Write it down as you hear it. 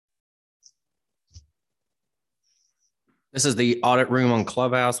This is the Audit Room on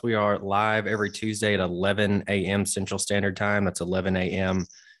Clubhouse. We are live every Tuesday at 11 a.m. Central Standard Time. That's 11 a.m.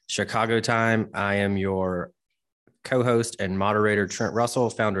 Chicago time. I am your co-host and moderator, Trent Russell,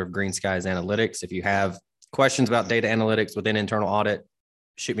 founder of Green Skies Analytics. If you have questions about data analytics within internal audit,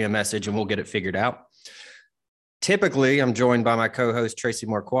 shoot me a message and we'll get it figured out. Typically, I'm joined by my co-host, Tracy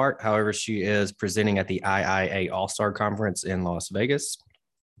Marquardt. However, she is presenting at the IIA All-Star Conference in Las Vegas.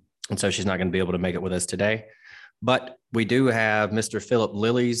 And so she's not going to be able to make it with us today. But we do have Mr. Philip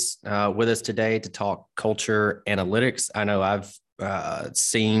Lillies with us today to talk culture analytics. I know I've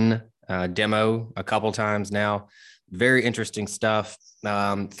seen demo a couple times now. Very interesting stuff.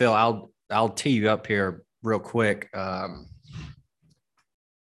 Phil, I'll tee you up here real quick.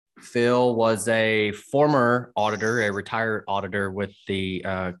 Phil was a former auditor, a retired auditor with the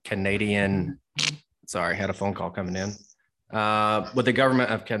Canadian. Sorry, I had a phone call coming in. With the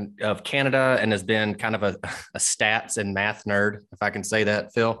government of Canada, and has been kind of a stats and math nerd, if I can say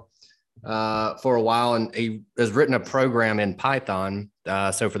that, Phil, for a while. And he has written a program in Python.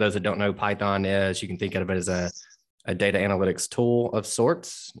 So for those that don't know, Python is, you can think of it as a data analytics tool of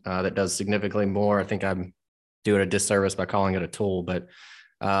sorts that does significantly more. I think I'm doing a disservice by calling it a tool, but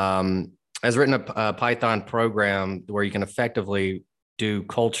has written a Python program where you can effectively do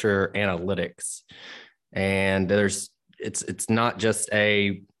culture analytics. And it's not just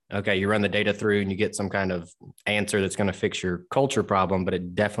you run the data through and you get some kind of answer that's going to fix your culture problem, but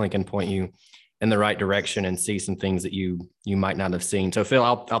it definitely can point you in the right direction and see some things that you might not have seen. So Phil,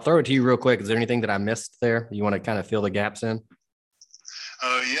 I'll throw it to you real quick. Is there anything that I missed there? You want to kind of fill the gaps in?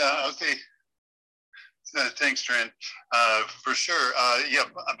 Yeah. Okay. Thanks, Trent. For sure. Yeah,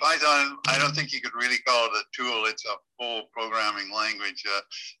 Python, I don't think you could really call it a tool. It's a full programming language.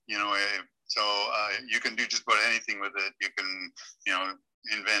 So you can do just about anything with it. You can,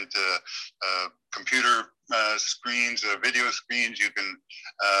 invent computer screens, video screens. You can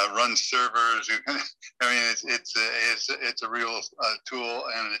run servers. You can, it's a real tool,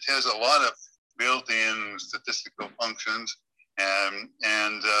 and it has a lot of built-in statistical functions. And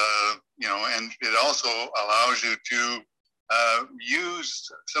it also allows you to use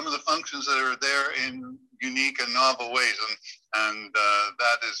some of the functions that are there in unique and novel ways, and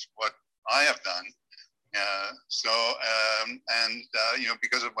that is what I have done.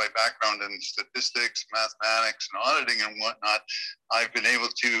 Because of my background in statistics, mathematics, and auditing and whatnot, I've been able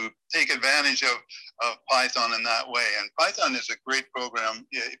to take advantage of Python in that way. And Python is a great program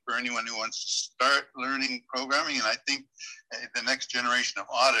for anyone who wants to start learning programming. And I think the next generation of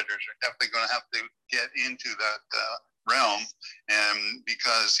auditors are definitely going to have to get into that realm, and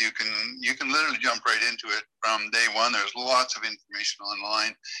because you can literally jump right into it from day one. There's lots of information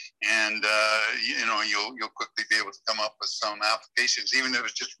online, and you'll quickly be able to come up with some applications, even if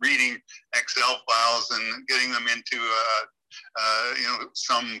it's just reading Excel files and getting them into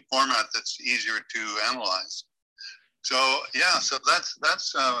some format that's easier to analyze. So yeah, so that's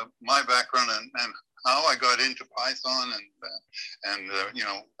my background and how I got into Python, and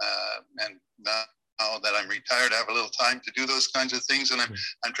now that I'm retired, I have a little time to do those kinds of things, and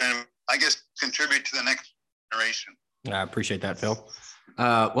I'm trying to, I guess, contribute to the next generation. I appreciate that, Phil.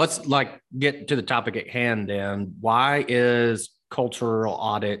 Let's get to the topic at hand then. Why is cultural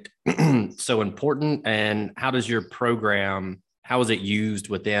audit so important, and how is it used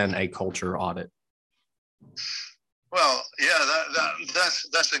within a culture audit? Well, yeah, that's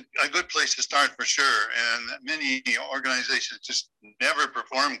a good place to start for sure. And many organizations just never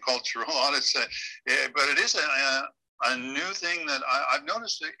perform cultural audits, but it is a new thing that I've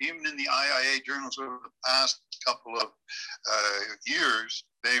noticed that even in the IIA journals over the past couple of years.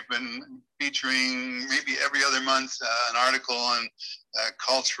 They've been featuring maybe every other month an article on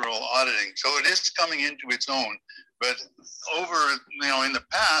cultural auditing. So it is coming into its own. But in the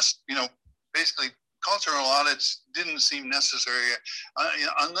past, basically cultural audits didn't seem necessary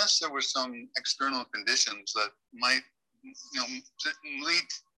unless there were some external conditions that might lead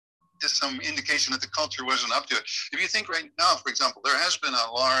to some indication that the culture wasn't up to it. If you think right now, for example, there has been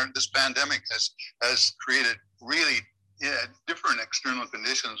this pandemic has created really different external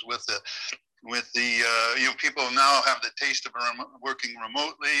conditions with the people now have the taste of working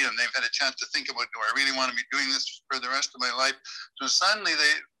remotely, and they've had a chance to think about, do I really want to be doing this for the rest of my life? So suddenly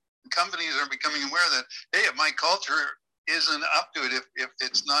companies are becoming aware that, hey, if my culture isn't up to it, if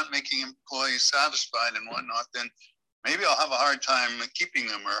it's not making employees satisfied and whatnot, then maybe I'll have a hard time keeping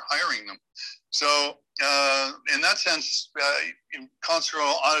them or hiring them. So in that sense, in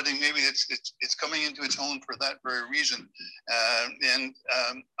cultural auditing, maybe it's coming into its own for that very reason.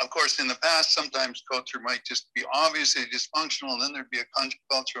 Of course, in the past, sometimes culture might just be obviously dysfunctional, and then there'd be a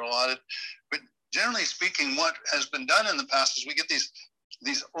cultural audit. But generally speaking, what has been done in the past is we get these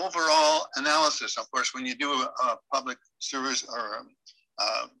overall analysis. Of course, when you do a public service, or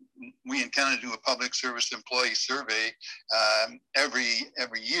we in Canada do a public service employee survey every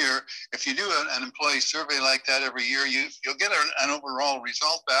year. If you do an employee survey like that every year, you'll get an overall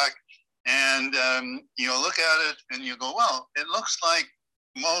result back, and you'll look at it and you go, well, it looks like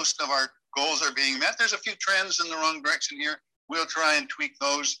most of our goals are being met. There's a few trends in the wrong direction here. We'll try and tweak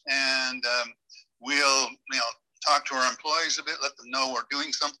those, and we'll talk to our employees a bit, let them know we're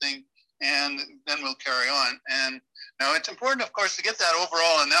doing something, and then we'll carry on. And now it's important, of course, to get that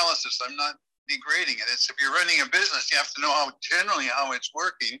overall analysis. I'm not degrading it. It's, if you're running a business, you have to know how it's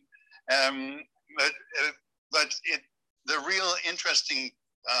working. But the real interesting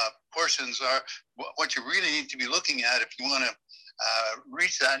portions are what you really need to be looking at if you want to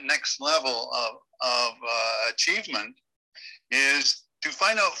reach that next level of achievement, is to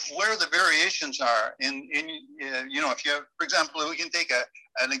find out where the variations are in if you have, for example, we can take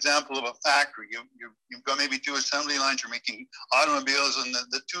an example of a factory. You've got maybe two assembly lines. You're making automobiles, and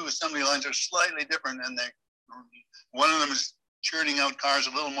the two assembly lines are slightly different, and one of them is churning out cars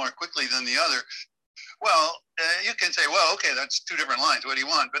a little more quickly than the other. Well, you can say, well, okay, that's two different lines. What do you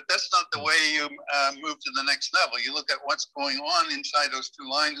want? But that's not the way you move to the next level. You look at what's going on inside those two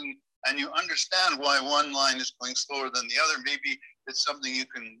lines, and you understand why one line is going slower than the other. Maybe it's something you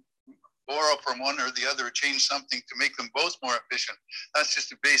can borrow from one or the other, or change something to make them both more efficient. That's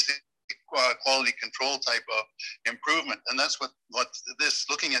just a basic quality control type of improvement. And that's what this,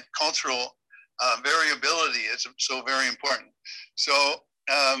 looking at cultural variability, is so very important. So,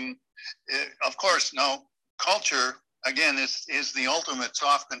 of course, now culture, again, is the ultimate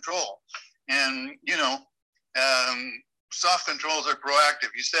soft control. And, soft controls are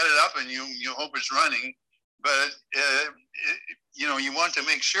proactive. You set it up and you hope it's running, but you want to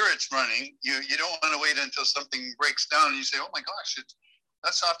make sure it's running. You don't want to wait until something breaks down and you say, oh my gosh,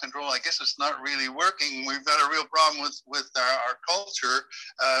 that's soft control. I guess it's not really working. We've got a real problem with our culture.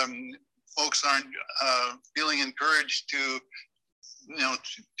 Folks aren't feeling encouraged to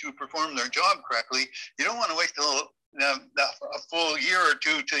perform their job correctly. You don't want to wait till a full year or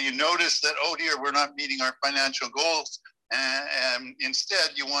two till you notice that, oh dear, we're not meeting our financial goals. And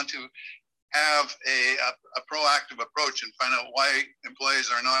instead, you want to have a proactive approach and find out why employees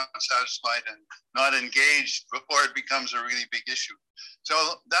are not satisfied and not engaged before it becomes a really big issue.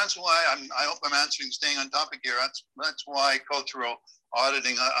 So that's why I hope I'm staying on topic here. That's why cultural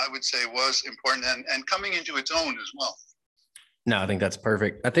auditing, I would say, was important and coming into its own as well. No, I think that's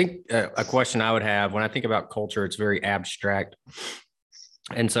perfect. I think a question I would have when I think about culture, it's very abstract.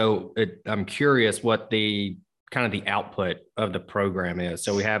 And so I'm curious what the kind of the output of the program is.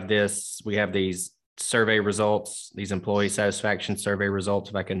 So we have these survey results, these employee satisfaction survey results,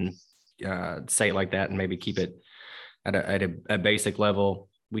 if I can say it like that and maybe keep it at a basic level.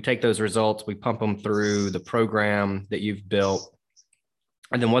 We take those results, we pump them through the program that you've built.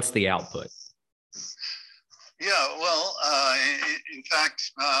 And then what's the output? Yeah, well, in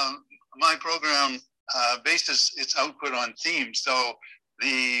fact, my program bases its output on themes. So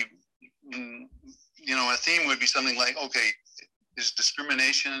a theme would be something like, okay, is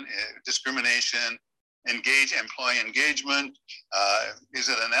discrimination, employee engagement, is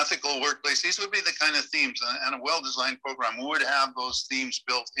it an ethical workplace? These would be the kind of themes, and a well-designed program would have those themes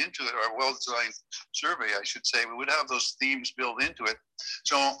built into it, or a well-designed survey, I should say, we would have those themes built into it.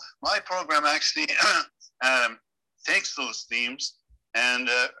 So my program actually takes those themes and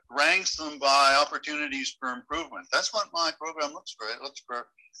ranks them by opportunities for improvement. That's what my program looks for. It looks for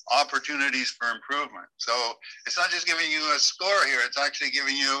opportunities for improvement. So it's not just giving you a score here, it's actually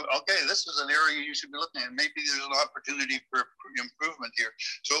giving you, okay, this is an area you should be looking at. Maybe there's an opportunity for improvement here.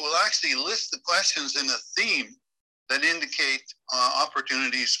 So it will actually list the questions in a theme that indicate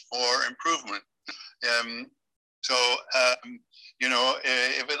opportunities for improvement.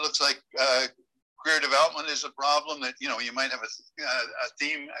 If it looks like career development is a problem, that you might have a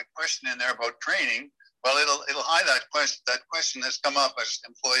question in there about training. Well, it'll highlight that question has come up as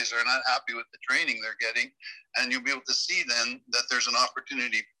employees are not happy with the training they're getting, and you'll be able to see then that there's an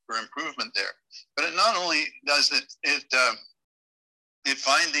opportunity for improvement there. But it not only does it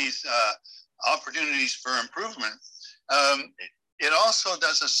find these opportunities for improvement, it also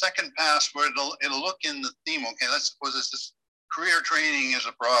does a second pass where it'll look in the theme. Okay, let's suppose this is career training is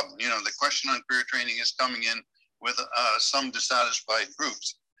a problem. The question on career training is coming in with some dissatisfied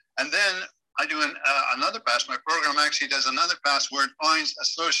groups, and then I do another pass. My program actually does another pass where it finds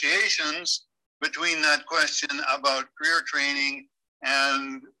associations between that question about career training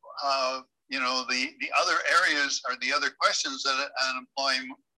and the other areas or the other questions that an employee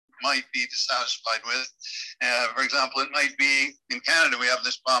might be dissatisfied with. For example, it might be in Canada, we have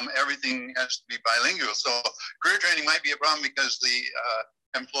this problem, everything has to be bilingual. So career training might be a problem because the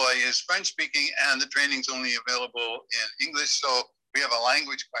employee is French speaking and the training's only available in English. So we have a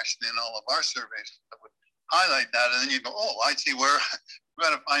language question in all of our surveys that would highlight that. And then you go, oh, I see where we've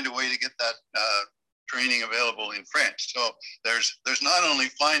got to find a way to get that training available in French. So there's not only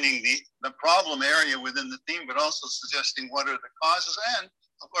finding the problem area within the team, but also suggesting what are the causes and,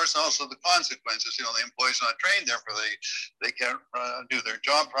 of course, also the consequences. You know, the employee's not trained, therefore they can't do their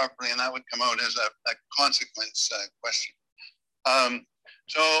job properly, and that would come out as a consequence question.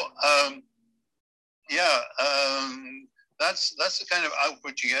 That's the kind of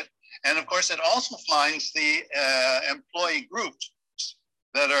output you get. And of course, it also finds the employee groups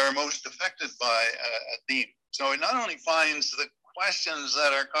that are most affected by a theme. So it not only finds the questions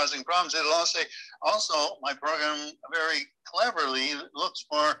that are causing problems, it'll also my program very cleverly looks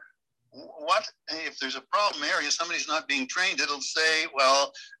for what, if there's a problem area, somebody's not being trained, it'll say,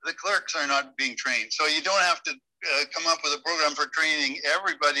 well, the clerks are not being trained. So you don't have to come up with a program for training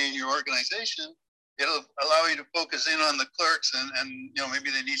everybody in your organization. It'll allow you to focus in on the clerks and you know, maybe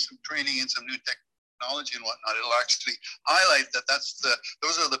they need some training in some new technology and whatnot. It'll actually highlight that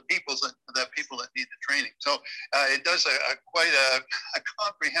those are the people that need the training. So it does quite a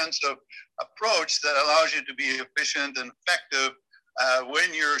comprehensive approach that allows you to be efficient and effective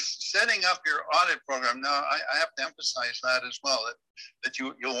when you're setting up your audit program. Now, I have to emphasize that as well, that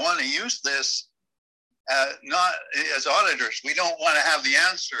you'll want to use this not as auditors. We don't want to have the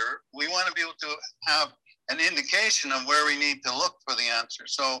answer. We want to be able to have an indication of where we need to look for the answer.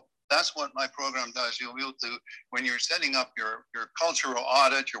 So that's what my program does. You'll be able to, when you're setting up your cultural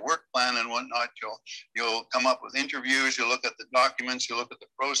audit, your work plan and whatnot, you'll come up with interviews, you'll look at the documents, you'll look at the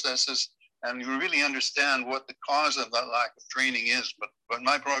processes, and you really understand what the cause of that lack of training is. But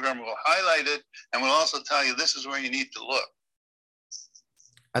my program will highlight it and will also tell you this is where you need to look.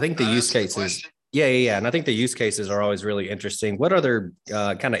 I think the use cases. Yeah. And I think the use cases are always really interesting. What other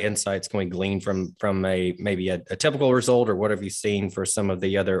kind of insights can we glean from maybe a typical result, or what have you seen for some of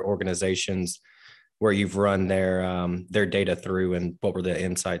the other organizations where you've run their data through, and what were the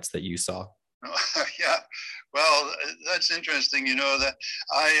insights that you saw? Yeah, well, that's interesting. You know, that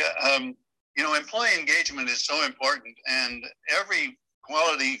employee engagement is so important, and every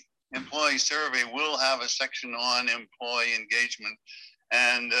quality employee survey will have a section on employee engagement.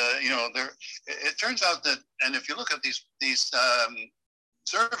 And it turns out that, and if you look at these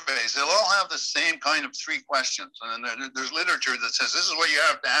surveys, they'll all have the same kind of three questions. And there's literature that says this is what you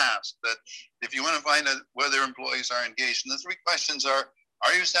have to ask, that if you want to find out whether employees are engaged. And the three questions are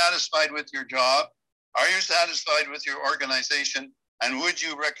you satisfied with your job? Are you satisfied with your organization? And would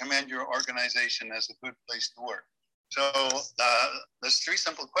you recommend your organization as a good place to work? So there's three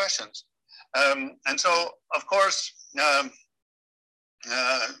simple questions. And so, of course,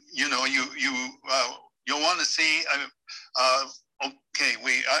 you'll want to see.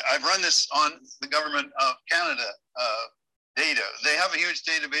 I've run this on the Government of Canada data. They have a huge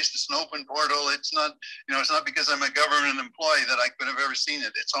database. It's an open portal. It's not because I'm a government employee that I could have ever seen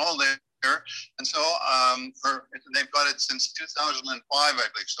it. It's all there. And so they've got it since 2005, I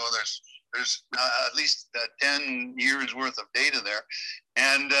believe. So there's at least 10 years worth of data there.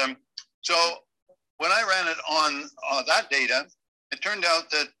 And so when I ran it on that data, it turned out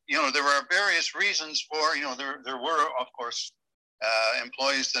that, there were various reasons for, there were, of course,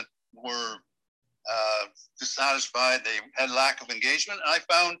 employees that were dissatisfied. They had lack of engagement. I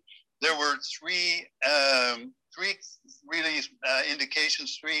found there were three really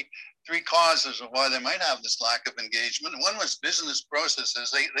indications, three causes of why they might have this lack of engagement. One was business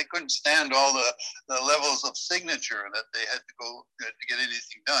processes. They couldn't stand all the levels of signature that they had to go to get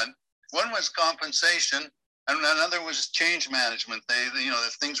anything done. One was compensation. And another was change management.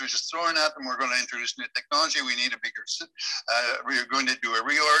 If things were just thrown at them, we're going to introduce new technology. We need a bigger, we're going to do a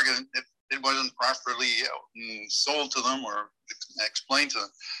reorg, and it wasn't properly sold to them or explained to them.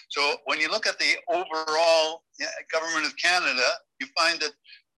 So when you look at the overall Government of Canada, you find that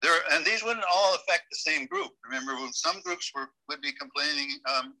and these wouldn't all affect the same group. Remember, some groups would be complaining,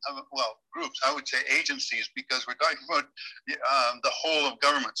 groups, I would say agencies, because we're talking about the whole of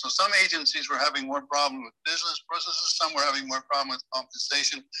government. So some agencies were having more problem with business processes, some were having more problem with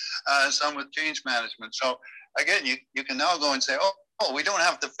compensation, some with change management. So again, you can now go and say, oh, we don't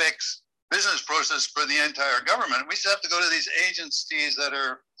have to fix business process for the entire government. We just have to go to these agencies that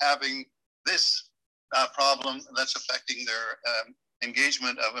are having this problem that's affecting their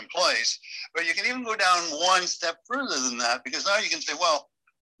engagement of employees. But you can even go down one step further than that, because now you can say, well,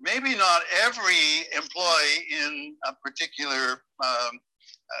 maybe not every employee in a particular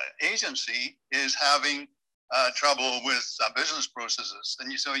agency is having trouble with business processes.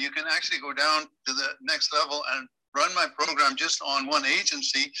 And so you can actually go down to the next level and run my program just on one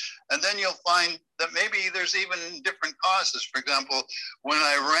agency, and then you'll find that maybe there's even different causes. For example, when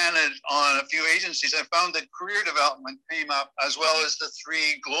I ran it on a few agencies, I found that career development came up as well as the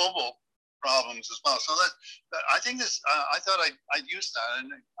three global problems as well. So that I think this, I thought I'd use that, and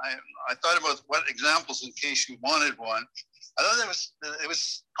I thought about what examples in case you wanted one. I thought it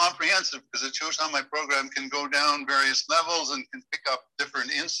was comprehensive because it shows how my program can go down various levels and can pick up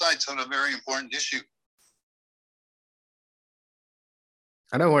different insights on a very important issue.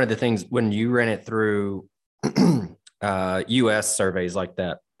 I know one of the things when you ran it through US surveys like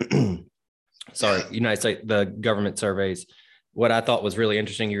that, United States, the government surveys, what I thought was really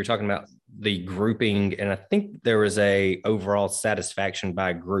interesting, you were talking about the grouping, and I think there was a overall satisfaction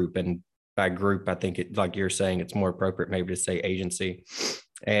by group, and by group, I think it, like you're saying, it's more appropriate maybe to say agency.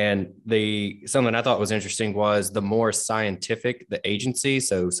 And something I thought was interesting was the more scientific the agency,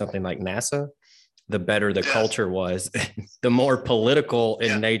 so something like NASA, the better the culture was. The more political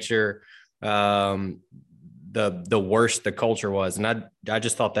in nature, the worse the culture was. And I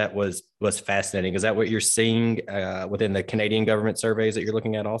just thought that was fascinating. Is that what you're seeing within the Canadian government surveys that you're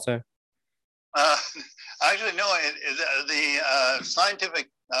looking at also? Actually, no. The scientific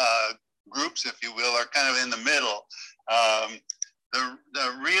groups, if you will, are kind of in the middle. The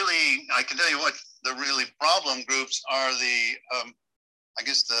really, I can tell you what the really problem groups are. I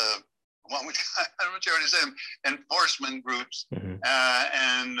guess the one which I'm not sure what to say, enforcement groups,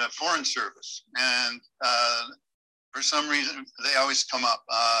 and the Foreign Service, and for some reason they always come up.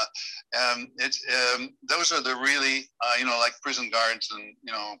 Those are the really like prison guards and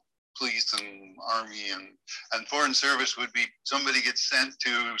police and army, and Foreign Service would be somebody gets sent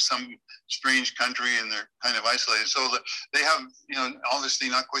to some strange country and they're kind of isolated. So they have obviously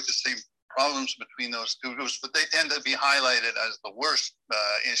not quite the same problems between those two groups, but they tend to be highlighted as the worst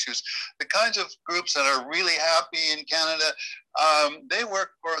issues. The kinds of groups that are really happy in Canada, they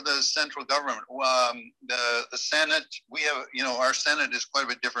work for the central government. The Senate, we have, our Senate is quite a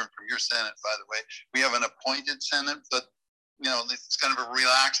bit different from your Senate, by the way. We have an appointed Senate, but it's kind of a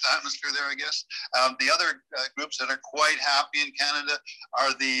relaxed atmosphere there, I guess. The other groups that are quite happy in Canada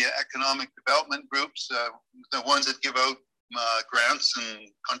are the economic development groups, the ones that give out grants and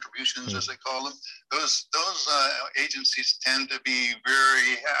contributions, as they call them. Those agencies tend to be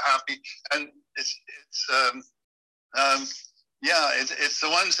very happy, and it's the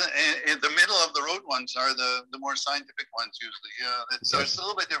ones in the middle of the road ones are the more scientific ones usually. So it's a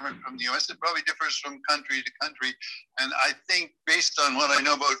little bit different from the US. It probably differs from country to country, and I think based on what I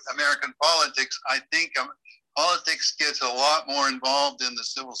know about American politics, I think politics gets a lot more involved in the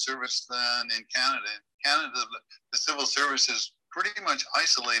civil service than in Canada. In Canada, the civil service is pretty much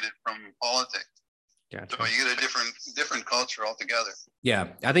isolated from politics. Gotcha. So you get a different culture altogether. Yeah,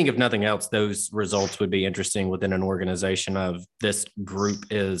 I think if nothing else, those results would be interesting within an organization of this group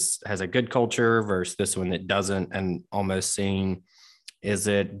has a good culture versus this one that doesn't, and almost seeing, is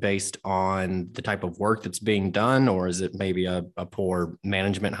it based on the type of work that's being done, or is it maybe a poor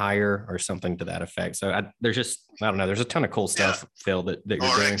management hire or something to that effect? So I don't know. There's a ton of cool stuff, Phil, that you're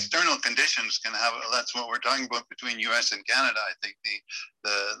doing. Or external conditions can have, that's what we're talking about between US and Canada. I think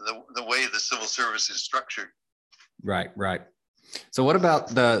the way the civil service is structured. Right. So what about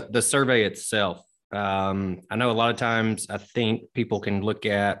the survey itself? I know a lot of times I think people can look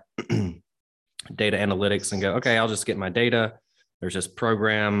at data analytics and go, okay, I'll just get my data. There's this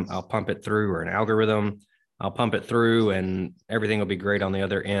program, I'll pump it through, or an algorithm, I'll pump it through and everything will be great on the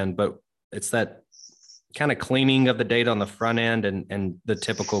other end. But it's that kind of cleaning of the data on the front end and the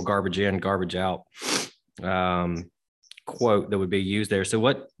typical garbage in, garbage out quote that would be used there. So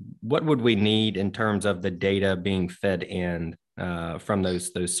what would we need in terms of the data being fed in from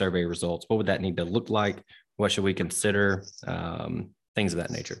those survey results? What would that need to look like? What should we consider? Things of that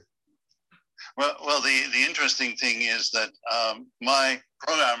nature. Well, the interesting thing is that my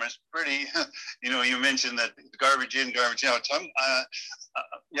program is pretty, you mentioned that garbage in, garbage out. So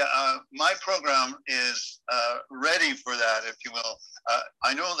my program is ready for that, if you will.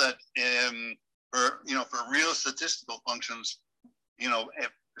 I know that for real statistical functions,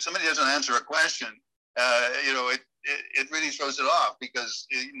 if somebody doesn't answer a question, it really throws it off, because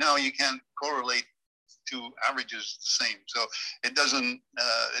now you can't correlate two averages the same, so it doesn't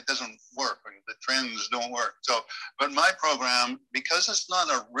work. The trends don't work. So, but my program, because it's not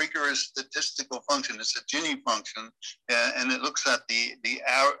a rigorous statistical function, it's a Gini function, and it looks at the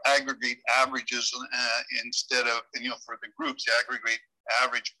aggregate averages instead of for the groups, the aggregate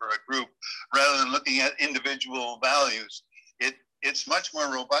average for a group, rather than looking at individual values. it's much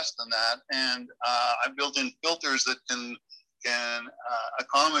more robust than that. And I've built in filters that can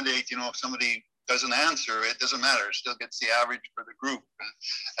accommodate, if somebody doesn't answer, it doesn't matter. It still gets the average for the group.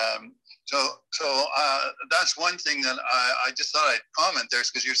 So that's one thing that I just thought I'd comment there,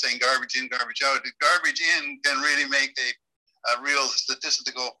 because you're saying garbage in, garbage out. Garbage in can really make a real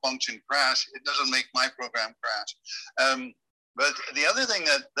statistical function crash. It doesn't make my program crash. But the other thing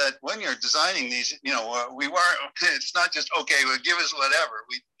that when you're designing these, it's not just, okay, well, give us whatever.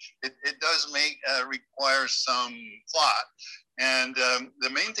 It does require some thought. And the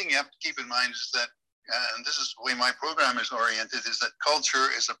main thing you have to keep in mind is that, and this is the way my program is oriented, is that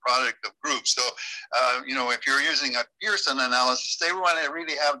culture is a product of groups. So, if you're using a Pearson analysis, they want to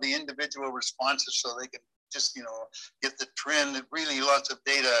really have the individual responses so they can just, get the trend, really lots of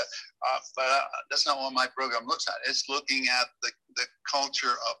data. But that's not what my program looks at. It's looking at the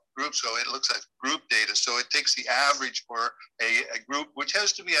culture of groups. So it looks at group data. So it takes the average for a group, which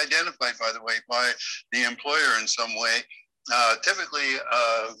has to be identified, by the way, by the employer in some way. Typically,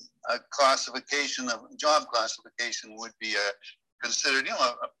 a classification of job classification would be considered,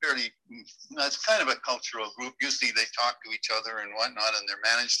 a fairly, that's kind of a cultural group. Usually they talk to each other and whatnot, and they're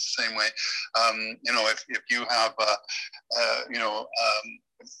managed the same way. If you have,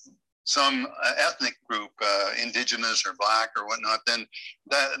 some ethnic group, indigenous or black or whatnot, then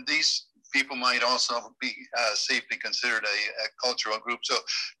these people might also be safely considered a cultural group. So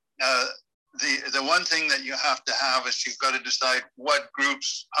the one thing that you have to have is you've got to decide what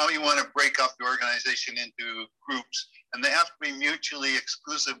groups, how you want to break up the organization into groups, and they have to be mutually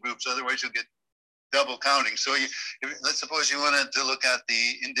exclusive groups. Otherwise, you'll get double counting. So let's suppose you wanted to look at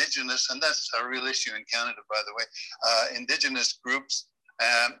the indigenous, and that's a real issue in Canada, by the way, indigenous groups.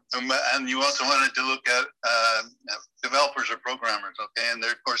 And you also wanted to look at developers or programmers, okay? And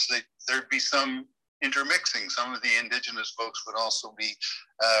there, of course, there'd be some intermixing. Some of the indigenous folks would also be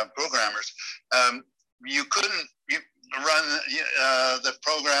programmers. You couldn't run the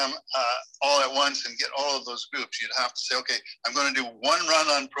program all at once and get all of those groups. You'd have to say, okay, I'm going to do one run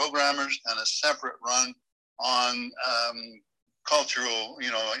on programmers and a separate run on cultural,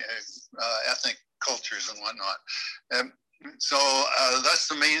 ethnic cultures and whatnot. So that's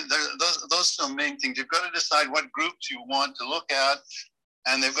the main. Those are the main things. You've got to decide what groups you want to look at,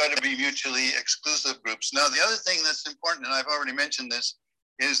 and they've got to be mutually exclusive groups. Now, the other thing that's important, and I've already mentioned this,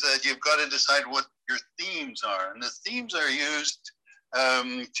 is that you've got to decide what your themes are, and the themes are used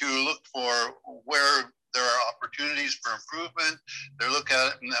to look for where there are opportunities for improvement. They look at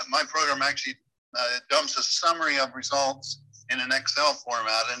it, and my program actually dumps a summary of results in an Excel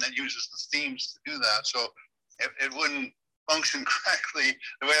format, and it uses the themes to do that. So it wouldn't function correctly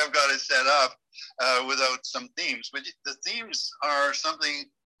the way I've got it set up without some themes. But the themes are something,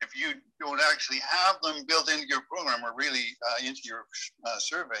 if you don't actually have them built into your program or really into your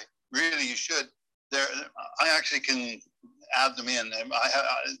survey, really you should. I actually can add them in.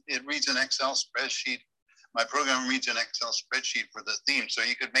 It reads an Excel spreadsheet. My program reads an Excel spreadsheet for the themes. So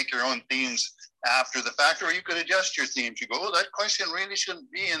you could make your own themes after the fact, or you could adjust your themes. You go, oh, that question really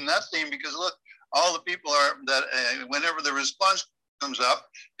shouldn't be in that theme because look, all the people are that whenever the response comes up,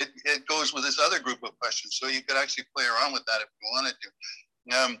 it goes with this other group of questions. So you could actually play around with that if you wanted to.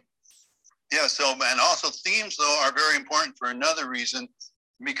 So, and also themes though are very important for another reason,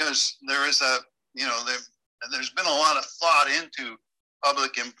 because there is there's been a lot of thought into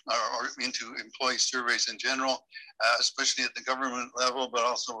public or into employee surveys in general, especially at the government level, but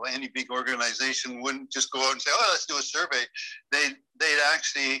also any big organization wouldn't just go out and say, oh, let's do a survey. They'd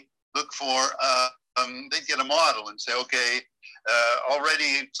actually look for, they'd get a model and say, okay,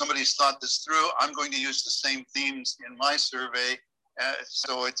 already somebody's thought this through. I'm going to use the same themes in my survey.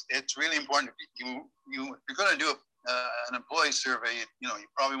 So it's really important. If you're going to do an employee survey, you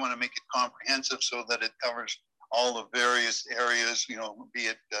probably want to make it comprehensive so that it covers all the various areas, be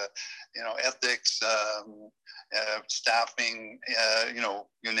it, ethics, staffing,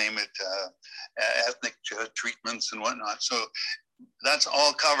 you name it, ethnic treatments and whatnot. So that's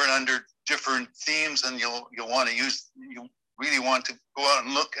all covered under different themes, and you really want to go out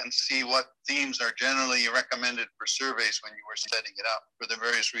and look and see what themes are generally recommended for surveys when you were setting it up for the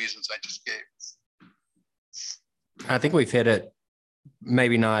various reasons I just gave. I think we've hit it,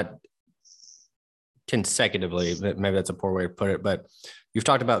 maybe not consecutively, but maybe that's a poor way to put it, but you've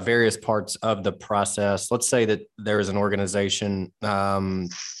talked about various parts of the process. Let's say that there is an organization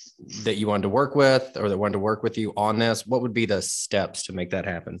that you wanted to work with or that wanted to work with you on this. What would be the steps to make that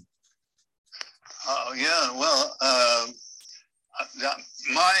happen?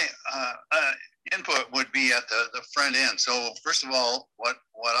 input would be at the front end. So first of all, what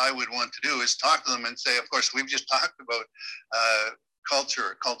I would want to do is talk to them and say, of course, we've just talked about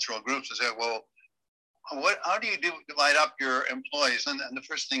cultural groups. And say, well, how do you divide up your employees? And the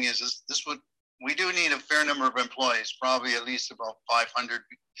first thing is this would, we do need a fair number of employees, probably at least about 500,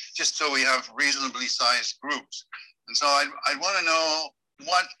 just so we have reasonably sized groups. And so I'd want to know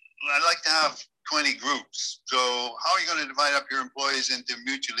what, I'd like to have 20 groups. So how are you going to divide up your employees into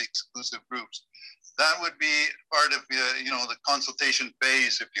mutually exclusive groups? That would be part of the consultation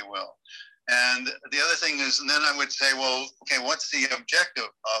phase, if you will. And the other thing is, and then I would say, well, okay, what's the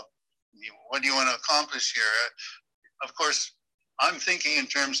objective of what do you want to accomplish here? Of course, I'm thinking in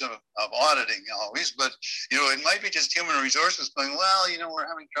terms of auditing always, but it might be just human resources going, well, we're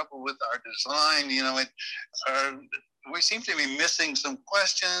having trouble with our design. We seem to be missing some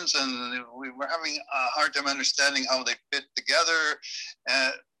questions, and we're having a hard time understanding how they fit together.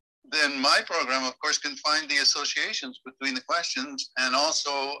 Then my program, of course, can find the associations between the questions, and also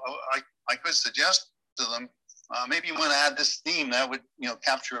I could suggest to them, maybe you want to add this theme that would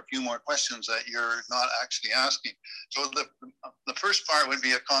capture a few more questions that you're not actually asking. So the first part would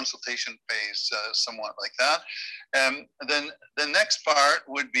be a consultation phase, somewhat like that. Then the next part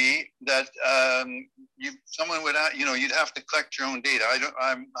would be that someone would you'd have to collect your own data.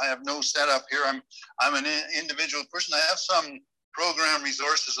 I have no setup here. I'm an individual person. I have some program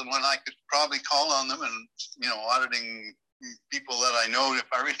resources, and when I could probably call on them, and auditing people that I know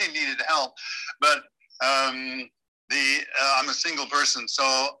if I really needed help, but I'm a single person,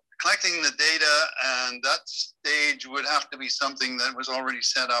 so collecting the data and that stage would have to be something that was already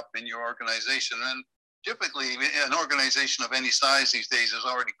set up in your organization. And typically an organization of any size these days is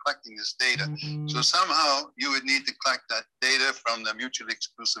already collecting this data. Mm-hmm. So somehow you would need to collect that data from the mutually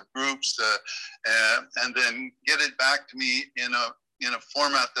exclusive groups and then get it back to me in a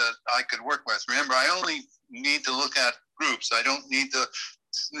format that I could work with. Remember, I only need to look at groups. I don't need to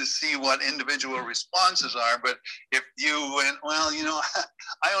see what individual responses are. But if you went, well,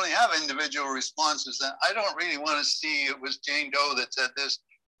 I only have individual responses, and I don't really want to see it was Jane Doe that said this.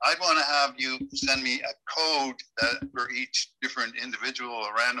 I'd want to have you send me a code for each different individual,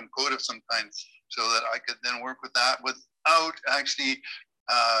 a random code of some kind, so that I could then work with that without actually,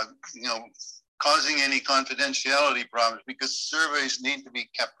 causing any confidentiality problems, because surveys need to be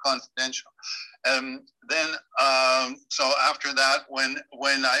kept confidential. So after that, when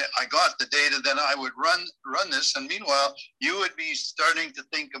I got the data, then I would run this, and meanwhile, you would be starting to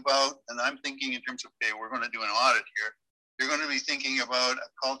think about, and I'm thinking in terms of, okay, we're going to do an audit here. You're going to be thinking about a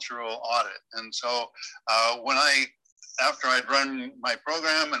cultural audit. And so after I'd run my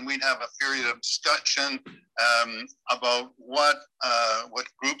program, and we'd have a period of discussion about what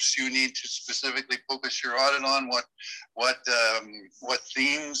groups you need to specifically focus your audit on, what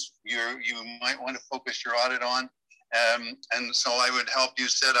themes you might want to focus your audit on, and so I would help you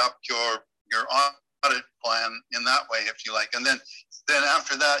set up your audit plan in that way, if you like. And then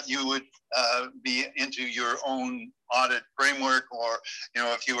after that, you would be into your own audit framework, or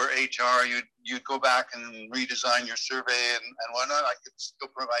if you were HR, you'd go back and redesign your survey and whatnot. I could still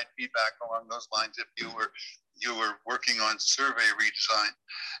provide feedback along those lines if you were working on survey redesign.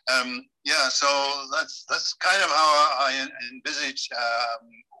 So that's kind of how I envisage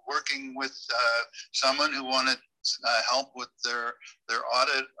working with someone who wanted help with their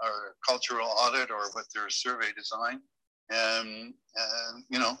audit or cultural audit, or with their survey design. I'm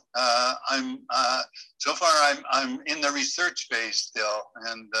so far I'm in the research phase still,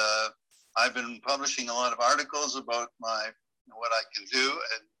 and I've been publishing a lot of articles about what I can do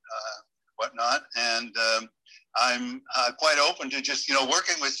and whatnot, and I'm quite open to just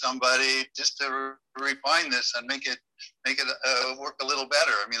working with somebody just to refine this and make it work a little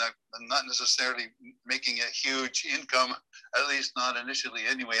better. I mean, I'm not necessarily making a huge income, at least not initially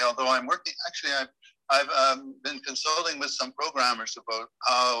anyway. Although I'm working, actually, I've been consulting with some programmers about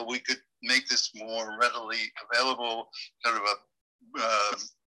how we could make this more readily available, sort of a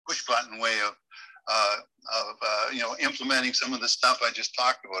push button way of implementing some of the stuff I just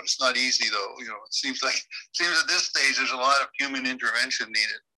talked about. It's not easy though. It seems at this stage there's a lot of human intervention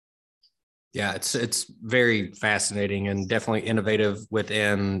needed. Yeah, it's very fascinating and definitely innovative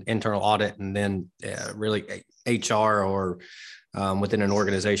within internal audit, and then really HR or within an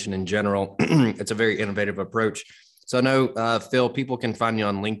organization in general. It's a very innovative approach. So I know, Phil, people can find you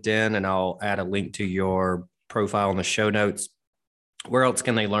on LinkedIn, and I'll add a link to your profile in the show notes. Where else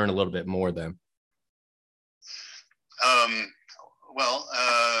can they learn a little bit more then?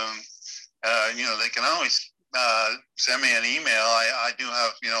 They can always send me an email. I do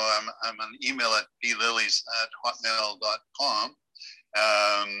have, I'm an email at blillies@hotmail.com.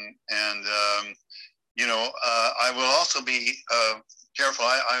 I will also be careful.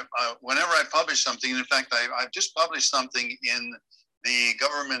 Whenever I publish something, in fact, I've just published something in the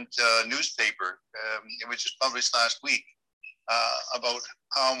government newspaper. It was just published last week about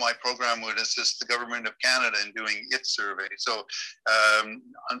how my program would assist the government of Canada in doing its survey. So,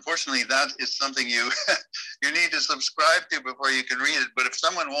 unfortunately, that is something you you need to subscribe to before you can read it. But if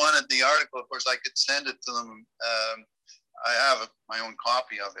someone wanted the article, of course, I could send it to them. I have my own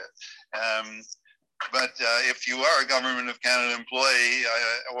copy of it. But if you are a Government of Canada employee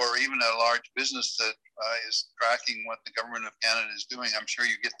or even a large business that is tracking what the Government of Canada is doing, I'm sure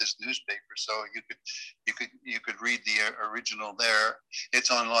you get this newspaper, so you could read the original there.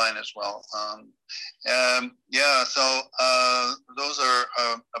 It's online as well. So those are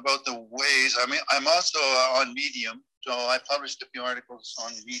about the ways. I mean, I'm also on Medium, so I published a few articles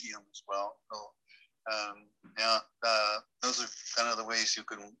on Medium as well. So. Those are kind of the ways you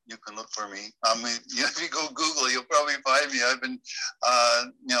can look for me. I mean, if you go Google, you'll probably find me. I've been,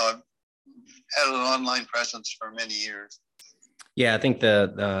 I've had an online presence for many years. Yeah, I think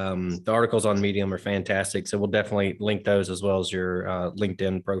the articles on Medium are fantastic. So we'll definitely link those as well as your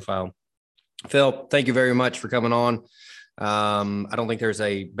LinkedIn profile. Phil, thank you very much for coming on. I don't think there's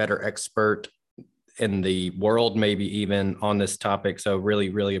a better expert in the world, maybe even on this topic. So really,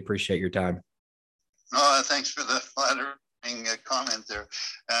 really appreciate your time. Thanks for the flattering comment there.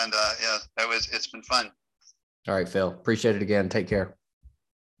 And it's been fun. All right, Phil. Appreciate it again. Take care.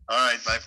 All right. Bye.